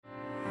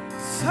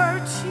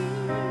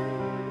searching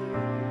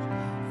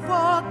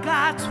for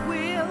God's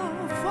will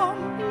for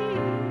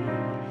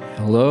me.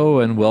 Hello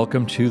and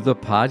welcome to the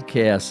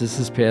podcast. This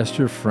is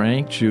Pastor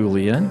Frank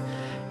Julian,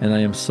 and I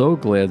am so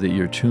glad that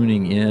you're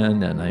tuning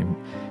in, and I'm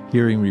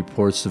hearing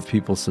reports of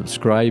people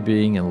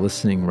subscribing and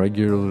listening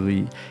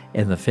regularly,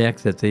 and the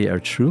fact that they are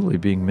truly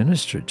being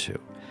ministered to.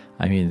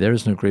 I mean,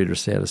 there's no greater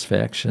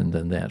satisfaction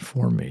than that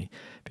for me,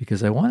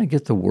 because I want to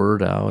get the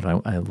word out.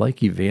 I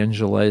like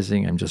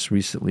evangelizing. I'm just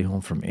recently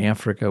home from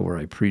Africa where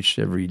I preached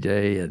every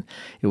day, and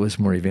it was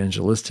more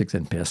evangelistic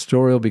than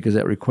pastoral because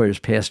that requires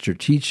pastor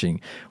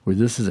teaching, where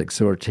this is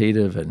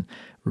exhortative and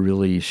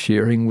really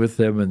sharing with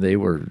them, and they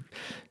were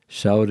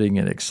shouting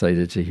and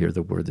excited to hear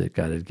the word that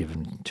God had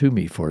given to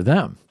me for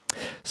them.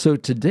 So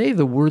today,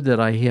 the word that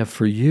I have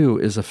for you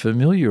is a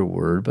familiar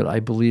word, but I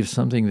believe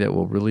something that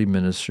will really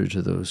minister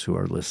to those who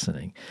are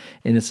listening.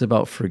 And it's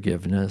about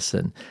forgiveness.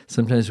 And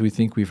sometimes we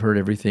think we've heard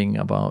everything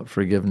about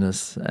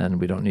forgiveness and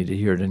we don't need to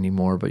hear it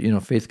anymore. But,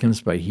 faith comes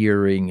by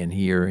hearing and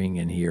hearing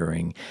and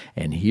hearing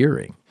and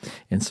hearing.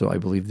 And so I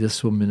believe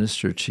this will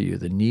minister to you,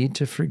 the need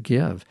to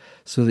forgive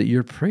so that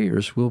your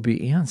prayers will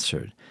be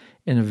answered.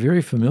 In a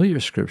very familiar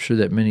scripture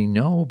that many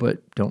know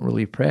but don't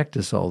really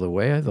practice all the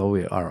way, although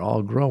we are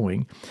all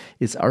growing,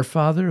 it's Our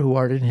Father who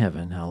art in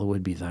heaven,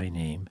 hallowed be thy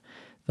name.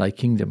 Thy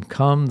kingdom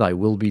come, thy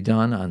will be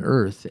done on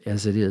earth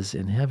as it is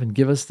in heaven.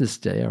 Give us this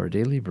day our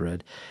daily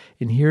bread.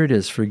 And here it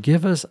is,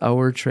 forgive us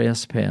our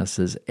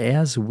trespasses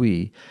as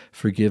we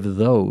forgive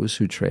those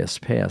who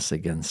trespass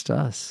against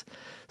us.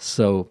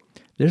 So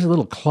there's a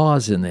little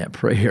clause in that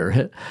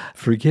prayer,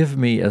 forgive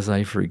me as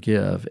I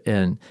forgive.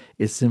 And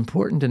it's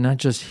important to not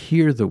just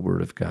hear the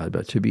word of God,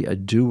 but to be a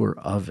doer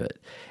of it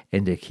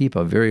and to keep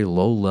a very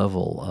low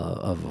level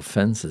of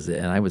offenses.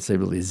 And I would say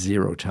really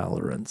zero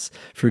tolerance.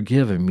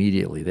 Forgive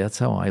immediately. That's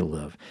how I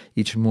live.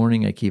 Each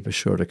morning I keep a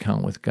short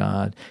account with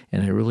God,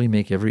 and I really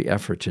make every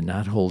effort to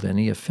not hold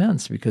any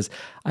offense because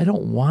I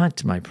don't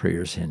want my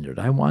prayers hindered.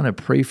 I want to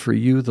pray for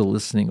you, the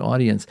listening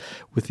audience,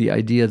 with the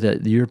idea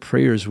that your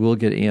prayers will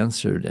get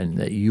answered and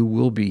that you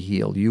will be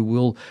healed. You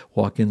will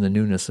walk in the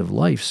newness of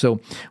life. So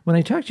when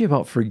I talk to you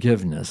about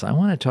forgiveness, I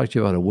want to talk to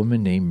you about a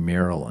woman named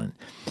Marilyn.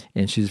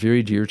 And she's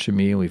very dear to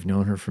me, and we've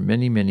known her for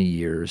many, many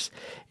years.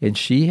 And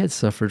she had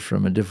suffered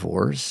from a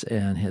divorce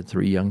and had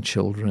 3 young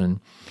children.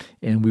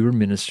 And we were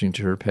ministering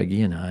to her,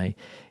 Peggy and I,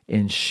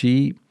 and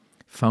she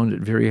found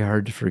it very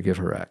hard to forgive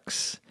her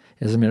ex.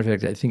 As a matter of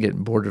fact, I think it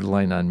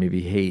borderline on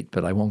maybe hate,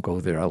 but I won't go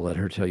there. I'll let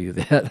her tell you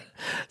that.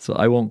 So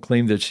I won't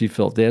claim that she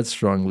felt that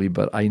strongly,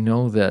 but I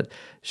know that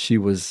she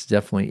was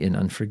definitely in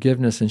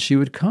unforgiveness, and she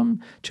would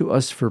come to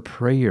us for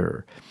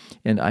prayer.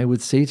 And I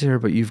would say to her,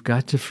 but you've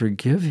got to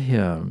forgive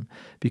him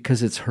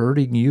because it's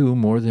hurting you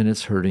more than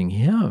it's hurting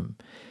him.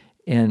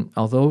 And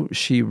although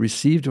she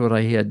received what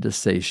I had to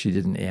say, she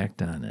didn't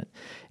act on it.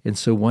 And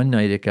so one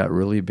night it got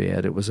really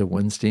bad. It was a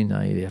Wednesday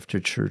night after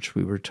church.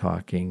 We were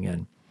talking,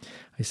 and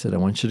I said, I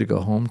want you to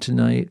go home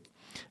tonight.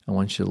 I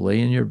want you to lay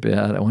in your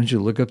bed. I want you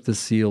to look up the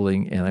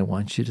ceiling, and I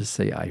want you to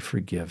say, I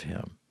forgive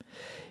him.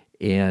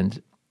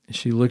 And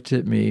she looked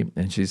at me,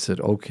 and she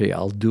said, okay,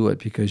 I'll do it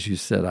because you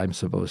said I'm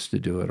supposed to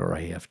do it or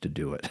I have to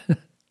do it.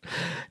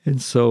 And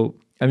so,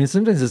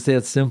 sometimes it's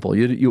that simple.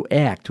 You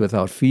act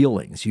without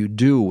feelings. You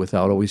do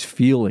without always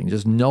feeling,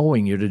 just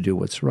knowing you're to do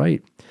what's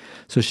right.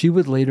 So she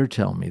would later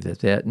tell me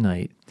that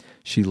night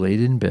she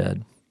laid in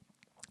bed,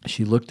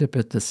 she looked up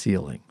at the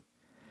ceiling,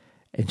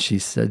 and she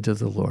said to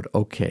the Lord,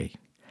 okay,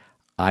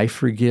 I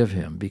forgive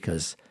him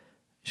because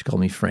she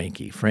called me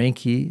Frankie.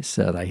 Frankie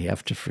said I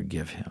have to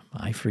forgive him.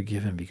 I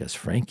forgive him because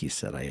Frankie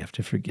said I have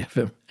to forgive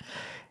him.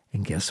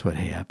 And guess what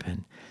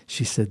happened?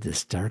 She said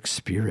this dark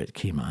spirit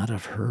came out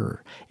of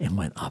her and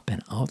went up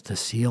and out the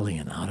ceiling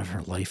and out of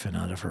her life and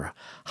out of her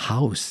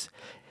house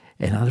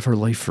and out of her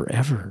life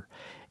forever.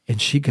 And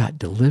she got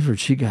delivered.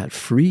 She got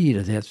freed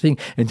of that thing.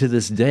 And to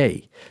this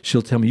day,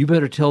 she'll tell me, you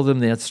better tell them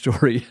that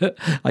story.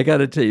 I got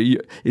to tell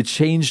you, it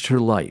changed her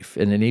life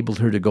and enabled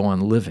her to go on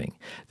living.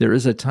 There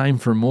is a time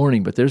for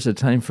mourning, but there's a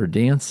time for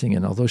dancing.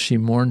 And although she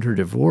mourned her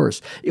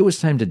divorce, it was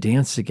time to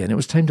dance again. It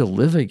was time to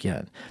live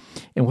again.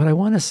 And what I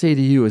want to say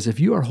to you is if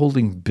you are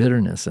holding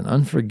bitterness and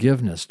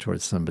unforgiveness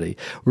towards somebody,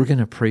 we're going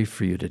to pray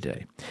for you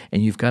today.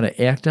 And you've got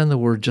to act on the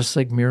word just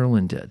like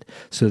Marilyn did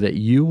so that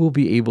you will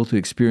be able to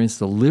experience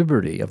the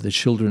liberty of the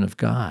children of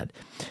God.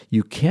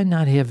 You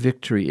cannot have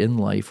victory in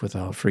life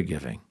without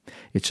forgiving.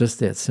 It's just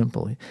that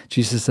simple.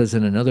 Jesus says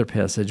in another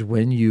passage,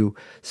 when you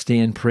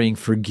stand praying,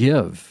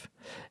 forgive.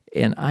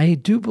 And I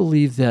do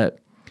believe that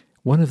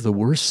one of the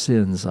worst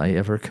sins I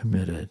ever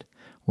committed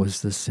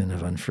was the sin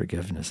of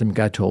unforgiveness. And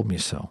God told me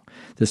so.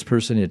 This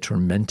person had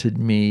tormented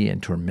me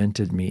and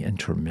tormented me and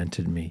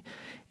tormented me,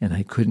 and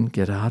I couldn't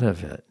get out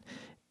of it.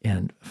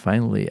 And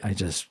finally, I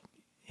just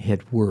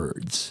had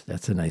words.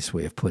 That's a nice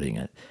way of putting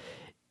it.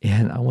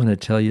 And I want to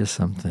tell you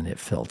something. It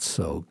felt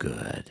so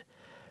good.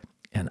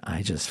 And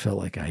I just felt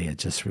like I had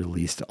just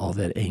released all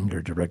that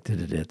anger,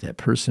 directed it at that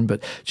person.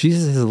 But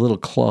Jesus has a little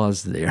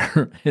clause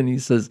there. And he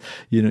says,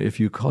 if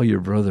you call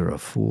your brother a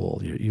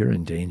fool, you're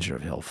in danger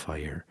of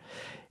hellfire.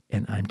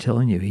 And I'm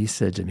telling you, he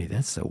said to me,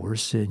 that's the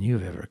worst sin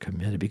you've ever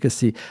committed. Because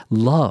see,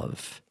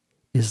 love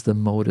is the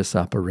modus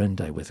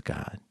operandi with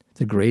God.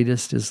 The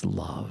greatest is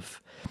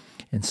love.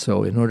 And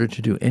so in order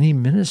to do any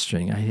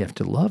ministering, I have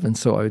to love. And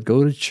so I would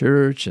go to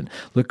church and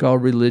look all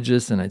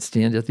religious, and I'd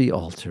stand at the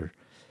altar.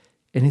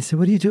 And he said,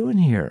 what are you doing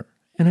here?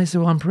 And I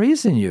said, well, I'm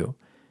praising you.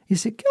 He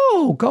said,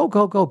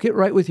 go, get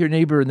right with your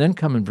neighbor, and then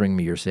come and bring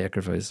me your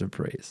sacrifice of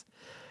praise.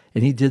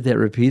 And he did that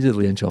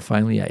repeatedly until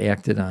finally I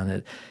acted on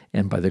it.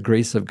 And by the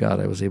grace of God,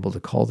 I was able to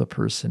call the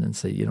person and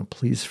say,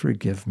 please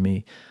forgive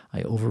me.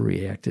 I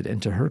overreacted.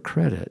 And to her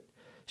credit,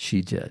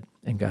 she did.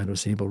 And God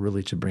was able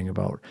really to bring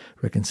about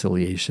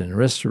reconciliation and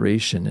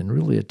restoration. And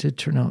really, it did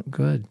turn out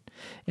good.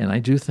 And I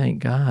do thank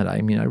God. I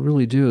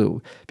really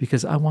do,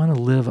 because I want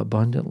to live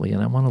abundantly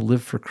and I want to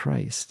live for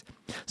Christ.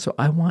 So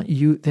I want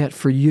that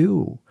for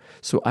you.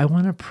 So I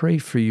want to pray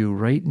for you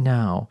right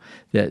now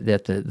that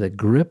the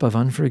grip of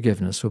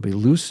unforgiveness will be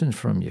loosened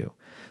from you,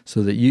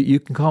 so that you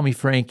can call me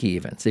Frankie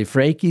even. Say,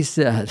 Frankie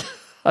said,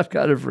 I've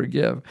got to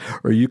forgive.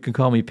 Or you can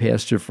call me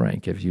Pastor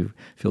Frank if you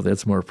feel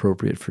that's more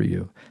appropriate for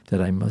you,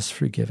 that I must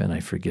forgive and I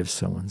forgive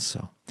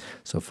so-and-so.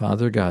 So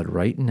Father God,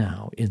 right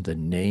now, in the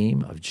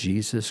name of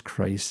Jesus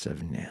Christ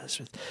of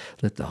Nazareth,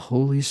 let the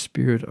Holy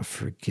Spirit of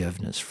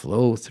forgiveness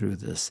flow through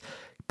this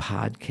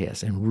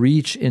podcast and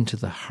reach into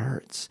the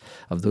hearts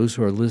of those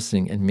who are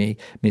listening, and may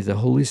the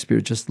Holy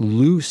Spirit just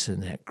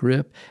loosen that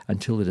grip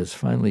until it is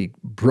finally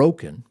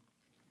broken,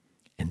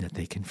 and that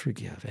they can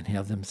forgive and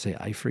have them say,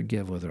 I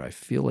forgive whether I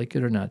feel like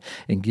it or not,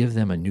 and give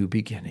them a new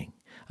beginning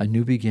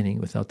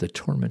without the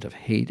torment of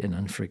hate and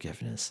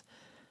unforgiveness.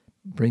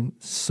 Bring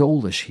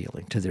soulish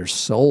healing to their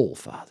soul,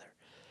 Father.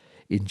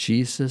 In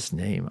Jesus'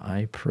 name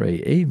I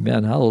pray.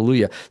 Amen.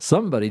 Hallelujah.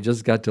 Somebody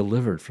just got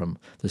delivered from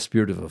the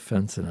spirit of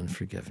offense and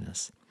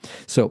unforgiveness.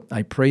 So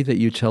I pray that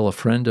you tell a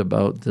friend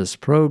about this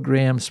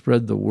program,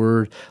 spread the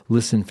word,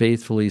 listen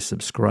faithfully,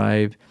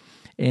 subscribe,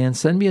 and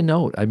send me a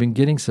note. I've been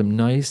getting some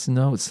nice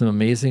notes, some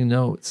amazing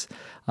notes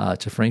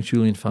to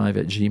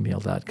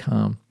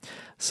frankjulian5@gmail.com.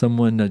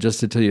 Someone,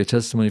 just to tell you a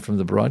testimony from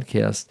the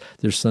broadcast,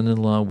 their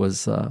son-in-law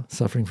was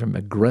suffering from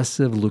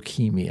aggressive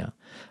leukemia.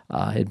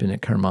 Had been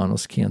at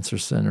Karmanos Cancer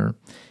Center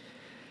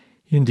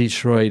in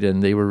Detroit,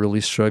 and they were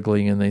really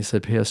struggling, and they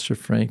said, Pastor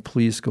Frank,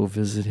 please go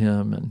visit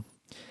him.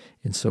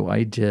 And so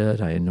I did.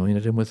 I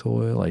anointed him with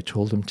oil. I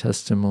told him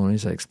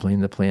testimonies. I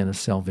explained the plan of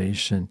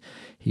salvation.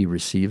 He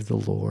received the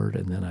Lord,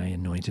 and then I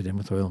anointed him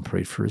with oil and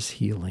prayed for his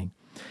healing.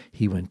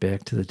 He went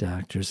back to the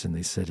doctors, and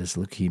they said his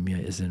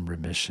leukemia is in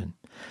remission.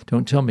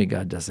 Don't tell me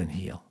God doesn't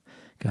heal.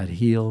 God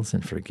heals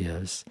and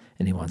forgives,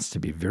 and he wants to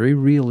be very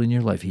real in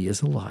your life. He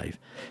is alive.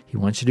 He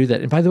wants you to do that.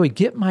 And by the way,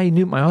 get my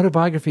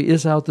autobiography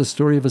is out, The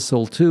Story of a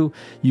Soul 2.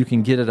 You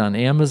can get it on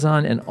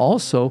Amazon, and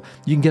also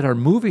you can get our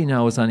movie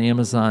now is on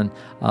Amazon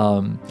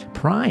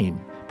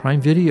Prime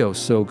Video.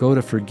 So go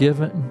to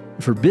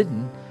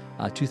Forbidden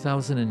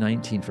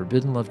 2019,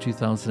 Forbidden Love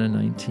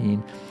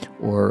 2019,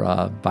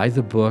 or buy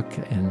the book,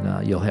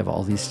 and you'll have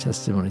all these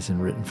testimonies in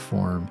written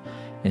form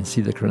and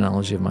see the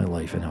chronology of my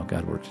life and how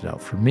God worked it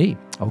out for me.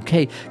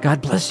 Okay,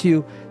 God bless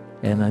you,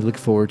 and I look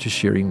forward to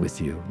sharing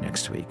with you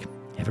next week.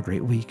 Have a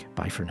great week.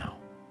 Bye for now.